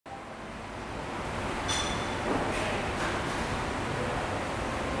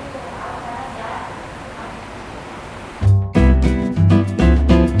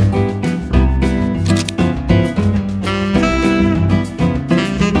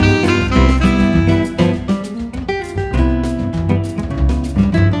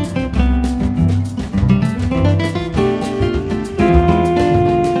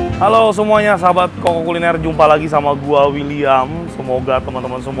Halo semuanya, sahabat Koko Kuliner, jumpa lagi sama gua William. Semoga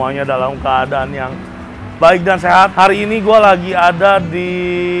teman-teman semuanya dalam keadaan yang baik dan sehat. Hari ini gua lagi ada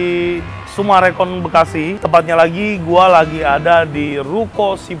di Summarecon Bekasi. Tepatnya lagi gua lagi ada di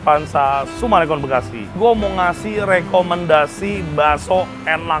Ruko Sinpasa Summarecon Bekasi. Gua mau ngasih rekomendasi bakso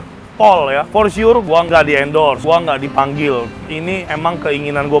enak pol ya. For sure gua nggak di-endorse, gua nggak dipanggil. Ini emang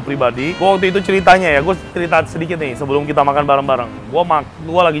keinginan gue pribadi. Gua waktu itu ceritanya ya, gue cerita sedikit nih sebelum kita makan bareng-bareng.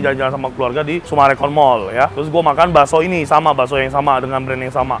 Gua lagi jalan-jalan sama keluarga di Summarecon Mall ya. Terus gua makan bakso ini, bakso yang sama dengan brand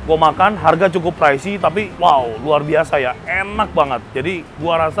yang sama. Gua makan, harga cukup pricey tapi wow, luar biasa ya. Enak banget. Jadi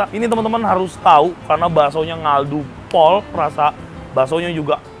gua rasa ini teman-teman harus tahu karena baksonya ngaldu pol, rasa baksonya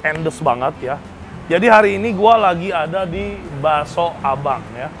juga endes banget ya. Jadi hari ini gua lagi ada di Bakso Abang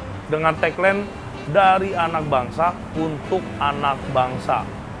ya. Dengan tagline dari anak bangsa untuk anak bangsa.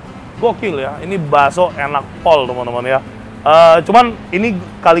 Gokil ya, ini bakso enak pol teman-teman ya. Cuman ini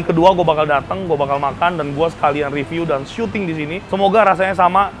kali kedua gue bakal datang, gue bakal makan dan gue sekalian review dan syuting di sini. Semoga rasanya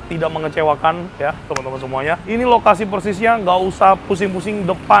sama, tidak mengecewakan ya teman-teman semuanya. Ini lokasi persisnya nggak usah pusing-pusing,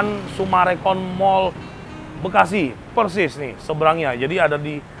 depan Summarecon Mall Bekasi, persis nih seberangnya. Jadi ada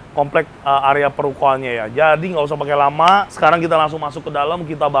di komplek area perukoannya ya. Jadi nggak usah pakai lama. Sekarang kita langsung masuk ke dalam.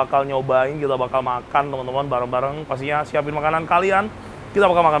 Kita bakal nyobain, kita bakal makan teman-teman bareng-bareng. Pastinya siapin makanan kalian.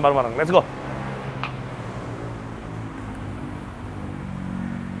 Kita bakal makan bareng-bareng. Let's go.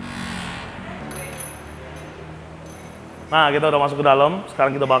 Nah, kita udah masuk ke dalam.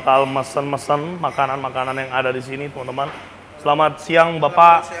 Sekarang kita bakal mesen-mesen makanan-makanan yang ada di sini, teman-teman. Selamat siang,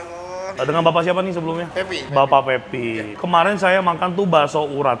 Bapak. Dengan Bapak siapa nih sebelumnya? Pepi. Bapak Pepi. Ya. Kemarin saya makan tuh bakso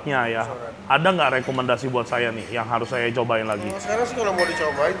uratnya ya. Ada nggak rekomendasi buat saya nih yang harus saya cobain lagi? Sekarang sih kalau mau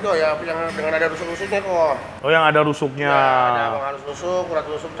dicobain tuh ya yang dengan ada rusuk-rusuknya kok. Oh, yang ada rusuknya. Ya, ada abang harus rusuk, urat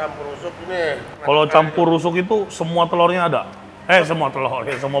rusuk, campur rusuk ini. Kalau campur rusuk itu semua telurnya ada? Semua telur,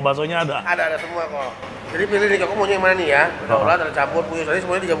 semua baksonya ada? Ada semua kok. Jadi pilih nih, kamu maunya yang mana nih ya? Ada urat, ada campur, puyuh, tadi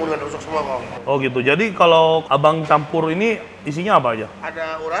semuanya digabung dengan rusuk semua kok. Oh gitu, jadi kalau abang campur ini isinya apa aja?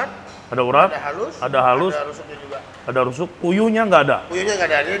 Ada urat, ada halus, ada rusuknya juga. Ada rusuk, puyuhnya nggak ada? Puyuhnya nggak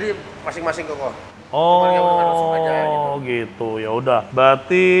ada, dia di masing-masing kok. Oh gitu, ya udah.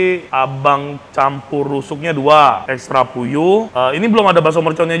 Berarti abang campur rusuknya 2, ekstra puyuh. Ini belum ada bakso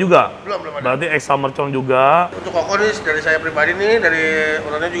merconnya juga? Belum ada. Berarti ekstra mercon juga. Untuk Koko nih, dari saya pribadi nih, dari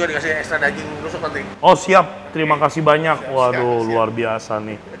uratnya juga dikasih ekstra daging rusuk nanti. Oh siap, terima kasih banyak. Waduh, luar biasa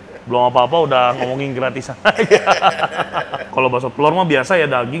nih. Belum apa-apa udah ngomongin gratisan aja. Kalau bakso telur mah biasa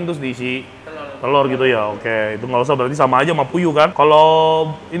ya, daging terus diisi telur gitu ya. Oke, itu nggak usah, berarti sama aja sama puyuh kan. Kalau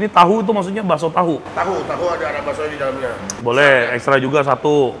ini tahu itu maksudnya bakso tahu? Tahu ada bakso di dalamnya. Boleh, ekstra juga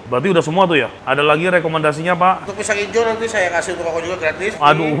 1. Berarti udah semua tuh ya? Ada lagi rekomendasinya Pak? Untuk pisang hijau nanti saya kasih untuk Koko juga gratis.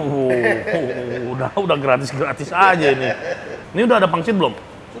 Aduh, udah gratis aja ini. Ini udah ada pangsit belum?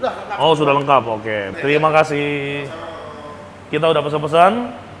 Sudah lengkap. Oh, sudah lengkap. Oke, terima kasih. Kita udah pesan-pesan.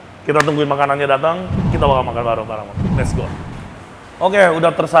 Kita tungguin makanannya datang. Kita bakal makan bareng-bareng. Let's go. Oke, udah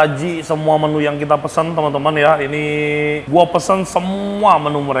tersaji semua menu yang kita pesan teman-teman ya. Ini gua pesan semua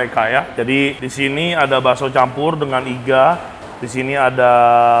menu mereka ya. Jadi di sini ada bakso campur dengan iga, di sini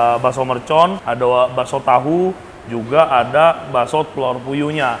ada bakso mercon, ada bakso tahu, juga ada bakso telur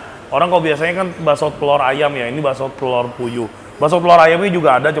puyuhnya. Orang kok biasanya kan bakso telur ayam ya, ini bakso telur puyuh. Bakso telur ayamnya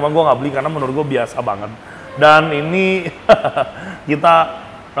juga ada, cuman gua nggak beli karena menurut gua biasa banget. Dan ini kita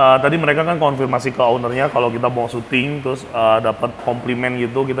tadi mereka kan konfirmasi ke ownernya kalau kita mau syuting terus dapat komplimen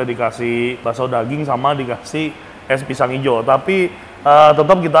gitu, kita dikasih bakso daging sama dikasih es pisang hijau. Tapi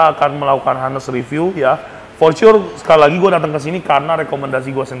tetap kita akan melakukan honest review ya. For sure sekali lagi gue datang ke sini karena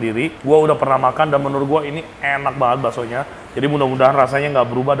rekomendasi gue sendiri. Gue udah pernah makan dan menurut gue ini enak banget baksonya. Jadi mudah-mudahan rasanya nggak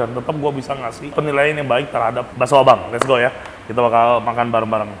berubah dan tetap gue bisa ngasih penilaian yang baik terhadap bakso abang. Let's go ya. Kita bakal makan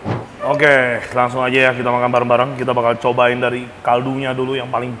bareng-bareng. Oke, langsung aja ya kita makan bareng-bareng. Kita bakal cobain dari kaldunya dulu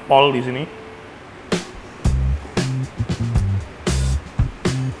yang paling pol di sini.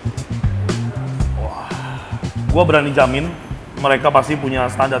 Wah, gua berani jamin mereka pasti punya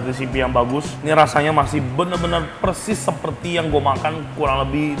standar resipi yang bagus. Ini rasanya masih bener-bener persis seperti yang gue makan kurang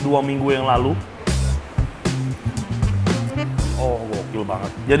lebih 2 minggu yang lalu. Oh, gokil banget.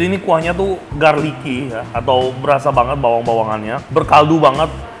 Jadi ini kuahnya tuh garlicky ya, atau berasa banget bawang-bawangannya. Berkaldu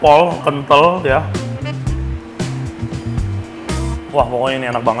banget, pol, kental ya. Wah, pokoknya ini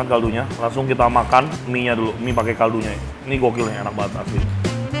enak banget kaldunya. Langsung kita makan mie-nya dulu. Mie pakai kaldunya. Ini gokil nih, enak banget asli.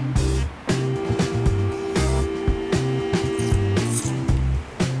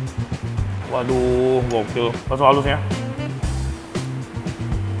 Waduh, gokil. Bakso halusnya.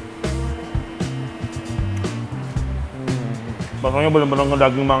 Baksonya bener-bener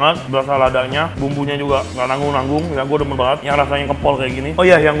ngedaging banget, berasa ladanya, bumbunya juga nggak nanggung-nanggung, ya gue demen banget yang rasanya kepol kayak gini. Oh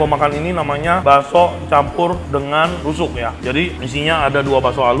iya, yang gue makan ini namanya bakso campur dengan rusuk ya. Jadi isinya ada 2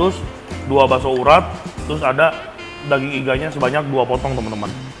 bakso halus, 2 bakso urat, terus ada daging iganya sebanyak 2 potong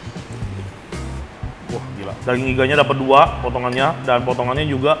teman-teman. Wah gila, daging iganya dapat 2 potongannya, dan potongannya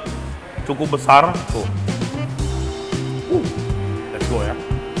juga cukup besar. Tuh. Let's go ya.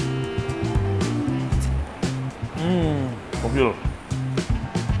 Gokil.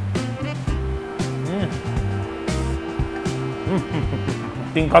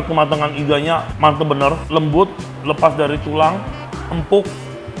 Tingkat kematangan iganya mantep bener, lembut, lepas dari tulang, empuk,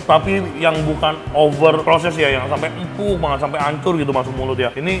 tapi yang bukan over proses ya, yang sampai empuk banget, sampai hancur gitu masuk mulut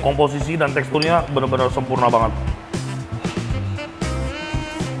ya. Ini komposisi dan teksturnya bener-bener sempurna banget.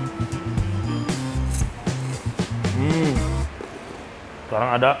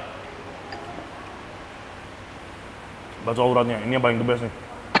 Sekarang ada bakso uratnya, ini yang paling the best nih.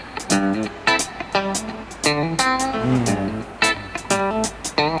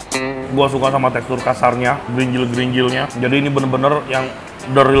 Gua suka sama tekstur kasarnya, gerinjil-gerinjilnya. Jadi ini bener-bener yang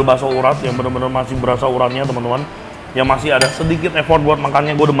the real bakso urat, yang bener-bener masih berasa uratnya teman-teman. Yang masih ada sedikit effort buat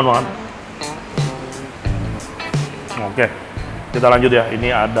makannya, gue demen banget. Oke, kita lanjut ya.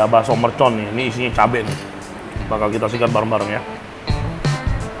 Ini ada bakso mercon nih, ini isinya cabai nih. Bakal kita sikat bareng-bareng ya.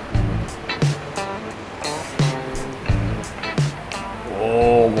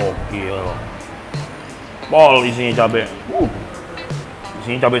 Oh, gokil. Pol isinya cabai.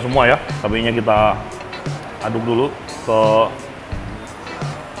 Isinya cabai semua ya. Cabainya kita aduk dulu ke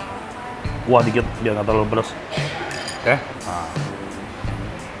kuah dikit biar nggak terlalu pedas. Oke. Nah.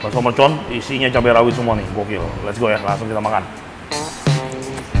 Bakso mercon isinya cabai rawit semua nih. Gokil. Let's go ya. Langsung kita makan.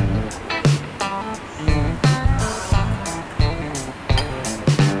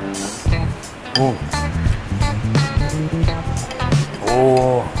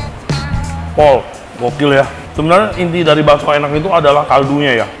 Pol, gokil ya. Sebenarnya inti dari bakso enak itu adalah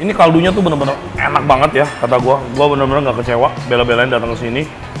kaldunya ya. Ini kaldunya tuh bener-bener enak banget ya, kata gua. Gua bener-bener nggak kecewa, bela-belain datang ke sini.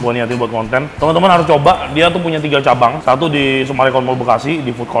 Gua niatin buat konten. Teman-teman harus coba. Dia tuh punya 3 cabang. Satu di Summarecon Mall Bekasi,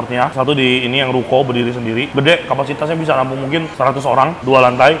 di food courtnya. Satu di ini yang Ruko, berdiri sendiri. Gede, kapasitasnya bisa nampung mungkin 100 orang, 2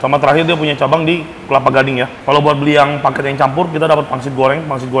 lantai. Sama terakhir dia punya cabang di Kelapa Gading ya. Kalau buat beli yang paket yang campur, kita dapat pangsit goreng.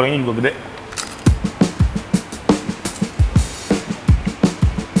 Pangsit gorengnya juga gede.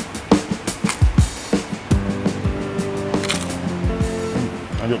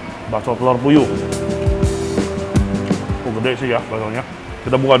 Bakso telur puyuh. Oh, gede sih ya baksonya.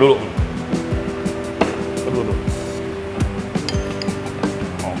 Kita buka dulu.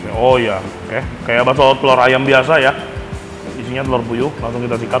 Oke, oh ya. Oke, kayak bakso telur ayam biasa ya. Isinya telur puyuh, langsung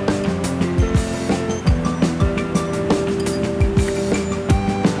kita sikat.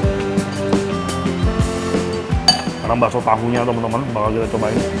 Sekarang bakso tahunya teman-teman bakal kita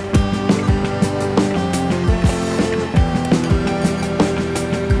cobain.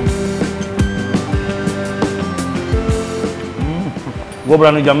 Gue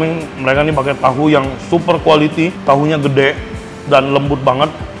berani jamin mereka ini pakai tahu yang super quality, tahunya gede dan lembut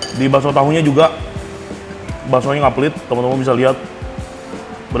banget. Di bakso tahunya juga baksonya nggak pelit, teman-teman bisa lihat.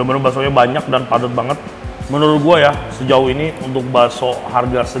 Bener-bener baksonya banyak dan padat banget. Menurut gue ya, sejauh ini untuk bakso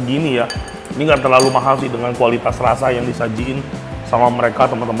harga segini ya, ini nggak terlalu mahal sih dengan kualitas rasa yang disajiin sama mereka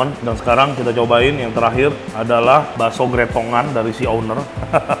teman-teman. Dan sekarang kita cobain yang terakhir adalah bakso gretongan dari si owner.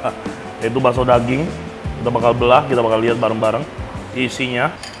 Yaitu bakso daging. Kita bakal belah, kita bakal lihat bareng-bareng isinya.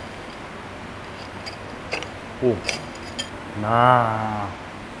 Nah,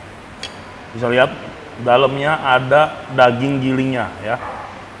 bisa lihat dalamnya ada daging gilingnya ya.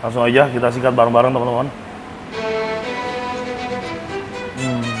 Langsung aja kita sikat bareng-bareng teman-teman.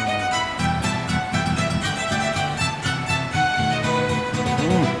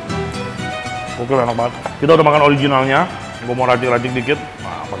 Oke, enak banget. Kita udah makan originalnya. Gue mau racik-racik dikit.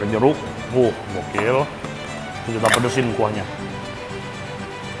 Nah, pakai jeruk. Gokil. Terus kita pedesin kuahnya.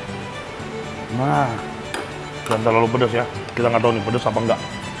 Nah, jangan terlalu pedas ya. Kita nggak tahu nih pedas apa enggak.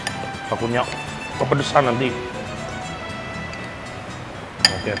 Takutnya kepedesan nanti.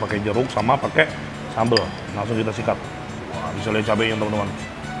 Oke, pakai jeruk sama pakai sambal. Langsung kita sikat. Wah, bisa lihat cabenya teman-teman.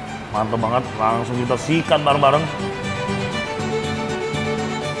 Mantap banget. Langsung kita sikat bareng-bareng.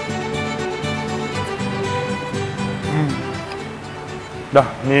 Dah,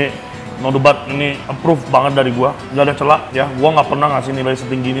 ini no debat, ini approve banget dari gua, nggak ada celah ya. Gua nggak pernah ngasih nilai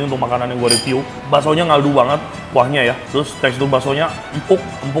setinggi ini untuk makanan yang gua review. Baksonya ngaldu banget, kuahnya ya. Terus tekstur baksonya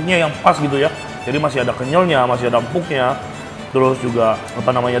empuknya yang pas gitu ya. Jadi masih ada kenyalnya, masih ada empuknya. Terus juga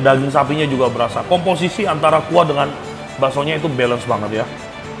apa namanya, daging sapinya juga berasa. Komposisi antara kuah dengan baksonya itu balance banget ya.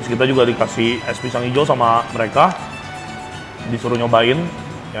 Terus kita juga dikasih es pisang hijau sama mereka. disuruh nyobain,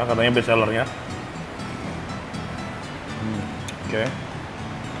 ya katanya best sellernya. Oke.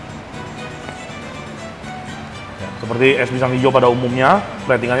 Ya, seperti es pisang hijau pada umumnya,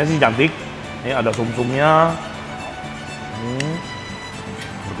 platingannya sih cantik. Ini ada sum-sumnya,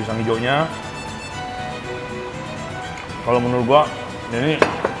 pisang hijaunya. Kalau menurut gua ini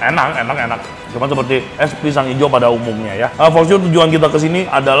enak. Cuma seperti es pisang hijau pada umumnya ya. For sure tujuan kita kesini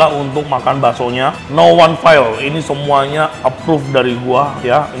adalah untuk makan baksonya. No one file. Ini semuanya approve dari gua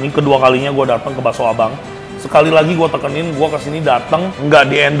ya. Ini kedua kalinya gua datang ke Bakso Abang. Sekali lagi gua tekenin, gua kesini datang nggak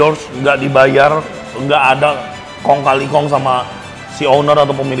di endorse, nggak dibayar, nggak ada kong kali kong sama si owner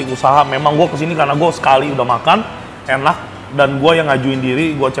atau pemilik usaha. Memang gua kesini karena gua sekali udah makan enak dan gua yang ngajuin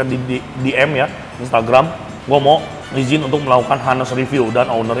diri. Gua chat di DM ya Instagram. Gua mau izin untuk melakukan honest review dan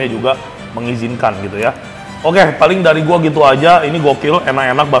ownernya juga mengizinkan gitu ya. Oke, paling dari gua gitu aja. Ini gokil,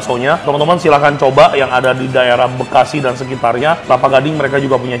 enak-enak baksonya. Teman-teman silahkan coba yang ada di daerah Bekasi dan sekitarnya. Kelapa Gading mereka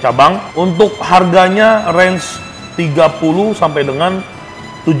juga punya cabang. Untuk harganya range 30 sampai dengan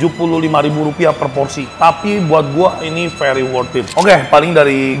Rp75.000 per porsi. Tapi buat gua ini very worth it. Oke, paling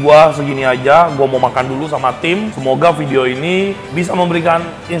dari gua segini aja. Gua mau makan dulu sama tim. Semoga video ini bisa memberikan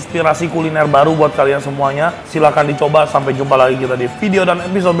inspirasi kuliner baru buat kalian semuanya. Silahkan dicoba. Sampai jumpa lagi kita di video dan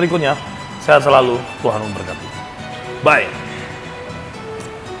episode berikutnya. Sehat selalu, Tuhan memberkati. Bye.